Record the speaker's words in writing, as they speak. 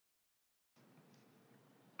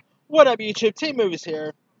What up, YouTube? Team Movies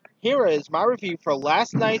here. Here is my review for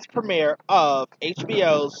last night's premiere of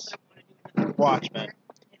HBO's Watchmen,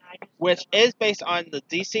 which is based on the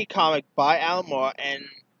DC comic by Alan Moore, and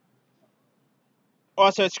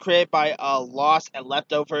also it's created by Lost and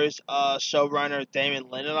Leftovers showrunner Damon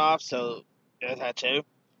Lindelof. So there's that too.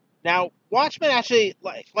 Now, Watchmen actually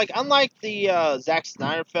like unlike the Zack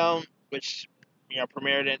Snyder film, which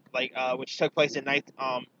premiered in which took place in the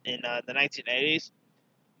 1980s.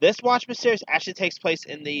 This Watchmen series actually takes place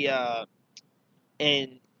in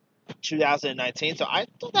 2019, so I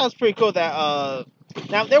thought that was pretty cool. That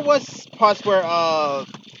now there was parts where it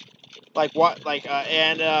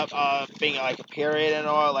ended up being like a period and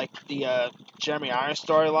all, like the Jeremy Irons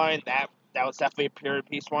storyline. That was definitely a period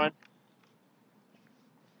piece one.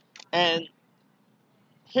 And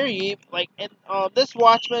here you like in this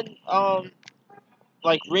Watchmen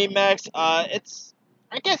remix. It's,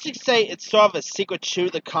 I guess you could say, it's sort of a sequel to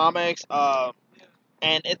the comics. And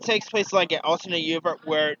it takes place like an alternate universe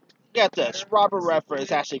where, get this, Robert Redford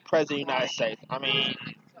is actually president of the United States. I mean,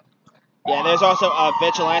 yeah, and there's also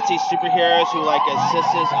vigilante superheroes who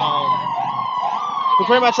who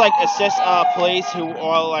pretty much like assist police who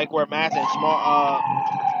all like wear masks and small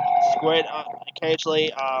squid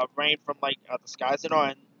occasionally rain from the skies and all.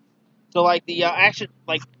 And so like the action,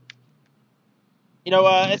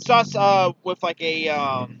 it starts with like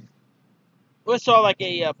a it's sort of like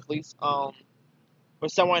a police where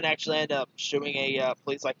someone actually ended up shooting a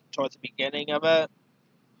police towards the beginning of it,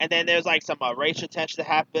 and then there's like some racial tension that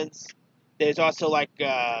happens. There's also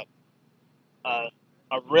a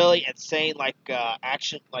really insane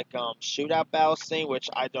action shootout battle scene, which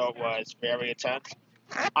I thought was very intense.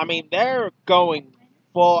 I mean, they're going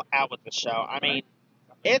full out with the show. I mean,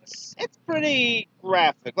 it's pretty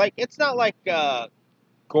graphic. Like, it's not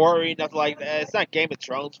gory, nothing like that. It's not Game of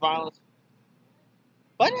Thrones violence,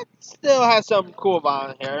 but it still has some cool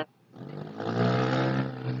violence here.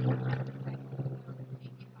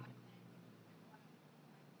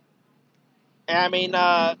 And I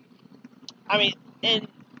mean, in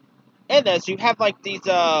this, you have these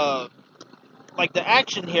the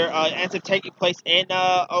action here ends up taking place in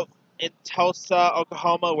Tulsa,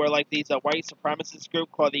 Oklahoma, where these white supremacist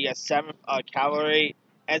group called the Seventh Cavalry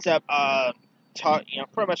ends up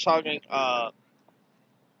pretty much targeting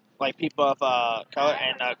people of color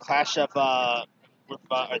and clash of with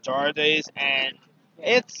authorities, and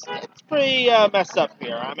it's pretty messed up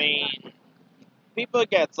here. I mean, people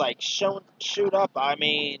gets shoot up. I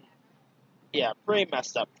mean, yeah, pretty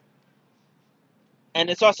messed up. And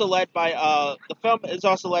it's also led by the film is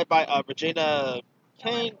also led by Regina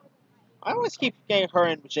King. I always keep getting her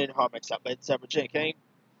and Regina Hall mixed up, but it's Regina King,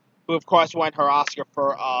 who of course won her Oscar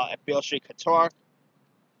for Beale Street Couture,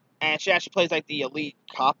 and she actually plays the elite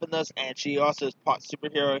cop in this, and she also is part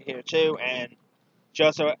superhero here too, and she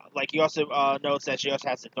also you also notice that she also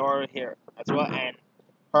has a daughter here as well, and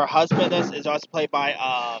her husband is also played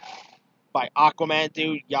by Aquaman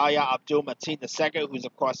dude Yahya Abdul Mateen II, who's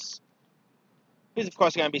of course going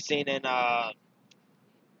to be seen in that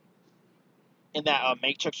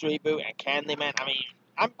Matrix reboot and Candyman. I mean,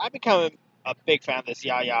 I'm becoming a big fan of this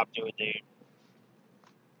Yahya Abdul dude.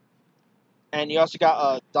 And you also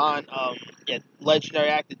got legendary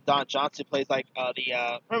actor Don Johnson plays pretty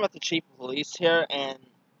much the chief of police here, and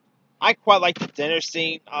I quite like the dinner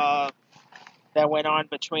scene that went on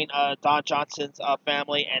between Don Johnson's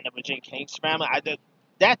family and the Virginia King's family.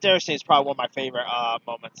 That dinner scene is probably one of my favorite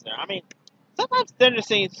moments there. I mean, sometimes dinner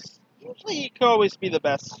scenes usually could always be the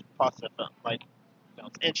best parts of the film,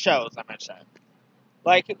 films and shows. I might say,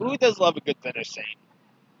 who does love a good dinner scene?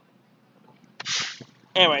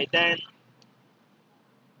 Anyway, then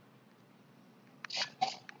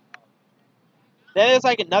there's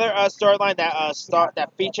another storyline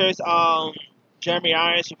that features Jeremy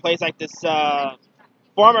Irons, who plays this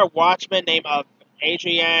former Watchman named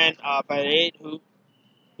Adrian Barrett,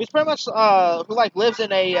 who's pretty much who lives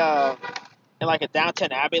in a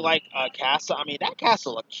Downton Abbey castle. I mean, that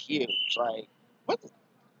castle looks huge. What?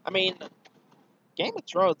 I mean, Game of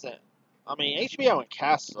Thrones. I mean, HBO and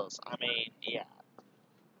castles. I mean, yeah.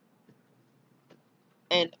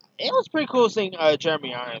 And it was pretty cool seeing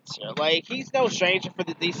Jeremy Irons here. He's no stranger for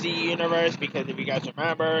the DC universe, because if you guys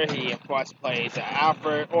remember, he of course plays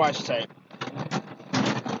Alfred, or I should say,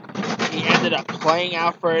 he ended up playing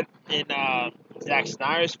Alfred in Zack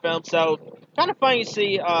Snyder's film. So kind of funny to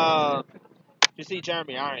see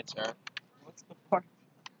Jeremy Irons here. What's the part?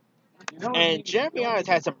 And Jeremy Irons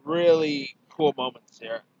had some really cool moments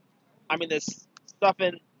here. I mean, there's stuff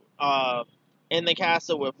in the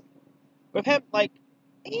castle with him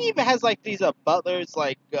he even has like these butlers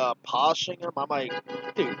like polishing him. I'm like,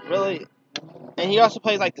 dude, really? And he also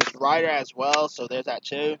plays like this writer as well, so there's that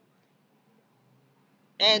too.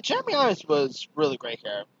 And Jeremy Irons was really great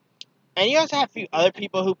here. And you also have a few other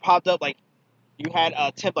people who popped up, like you had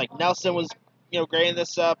Tim like Nelson was great in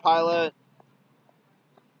this pilot.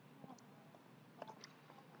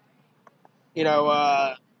 You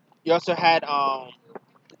know, you also had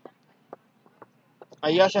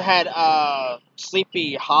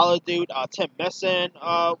Sleepy Hollow dude. Tim Messon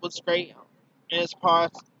was great in his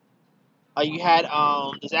parts. You had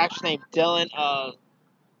this actor named Dylan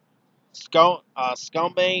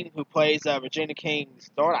Scumbane who plays Regina King's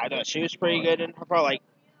daughter. I thought she was pretty good in her part. Like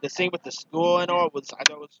the scene with the school and all was I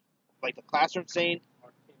thought was like the classroom scene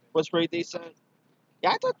was pretty decent.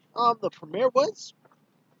 Yeah, I thought the premiere was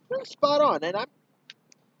pretty spot on, and I'm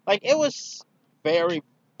like it was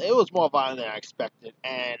more violent than I expected,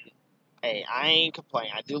 and hey, I ain't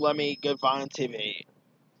complaining. I do love me good violent TV.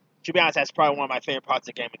 To be honest, that's probably one of my favorite parts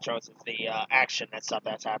of Game of Thrones is the action and stuff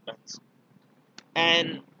that happens.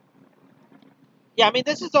 And yeah, I mean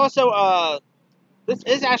this is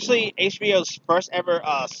actually HBO's first ever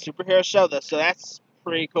superhero show, so that's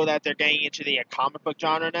pretty cool that they're getting into the comic book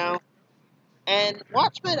genre now. And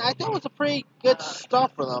Watchmen, I thought was a pretty good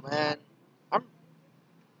stuff for them, and I'm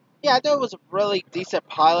yeah, I thought it was a really decent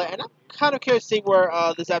pilot, and I'm kind of curious to see where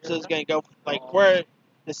this episode is going to go, like where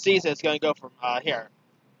the season is going to go from here.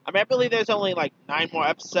 I mean, I believe there's only like 9 more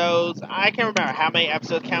episodes. I can't remember how many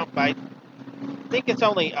episodes count, but I think it's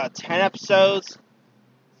only 10 episodes.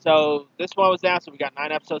 So this one was down, so we got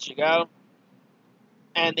 9 episodes to go.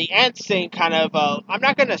 And the end scene kind of, I'm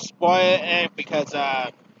not going to spoil it because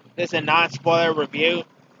this is a non-spoiler review,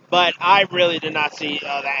 but I really did not see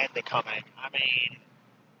that ending coming. I mean,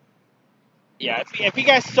 yeah, if you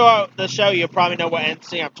guys saw the show, you'll probably know what end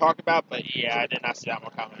scene I'm talking about, but yeah, I did not see that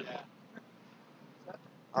one coming.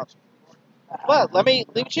 Well, let me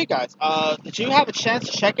leave it to you guys. Did you have a chance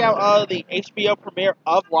to check out the HBO premiere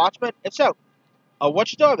of Watchmen? If so,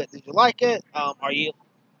 what you thought of it? Did you like it? Are you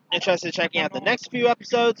interested in checking out the next few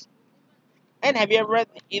episodes? And have you ever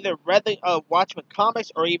either read the Watchmen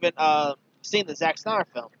comics or even seen the Zack Snyder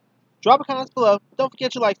film? Drop a comment below. Don't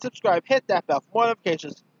forget to like, subscribe, hit that bell for more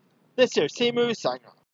notifications. This here is Team Movie signing off.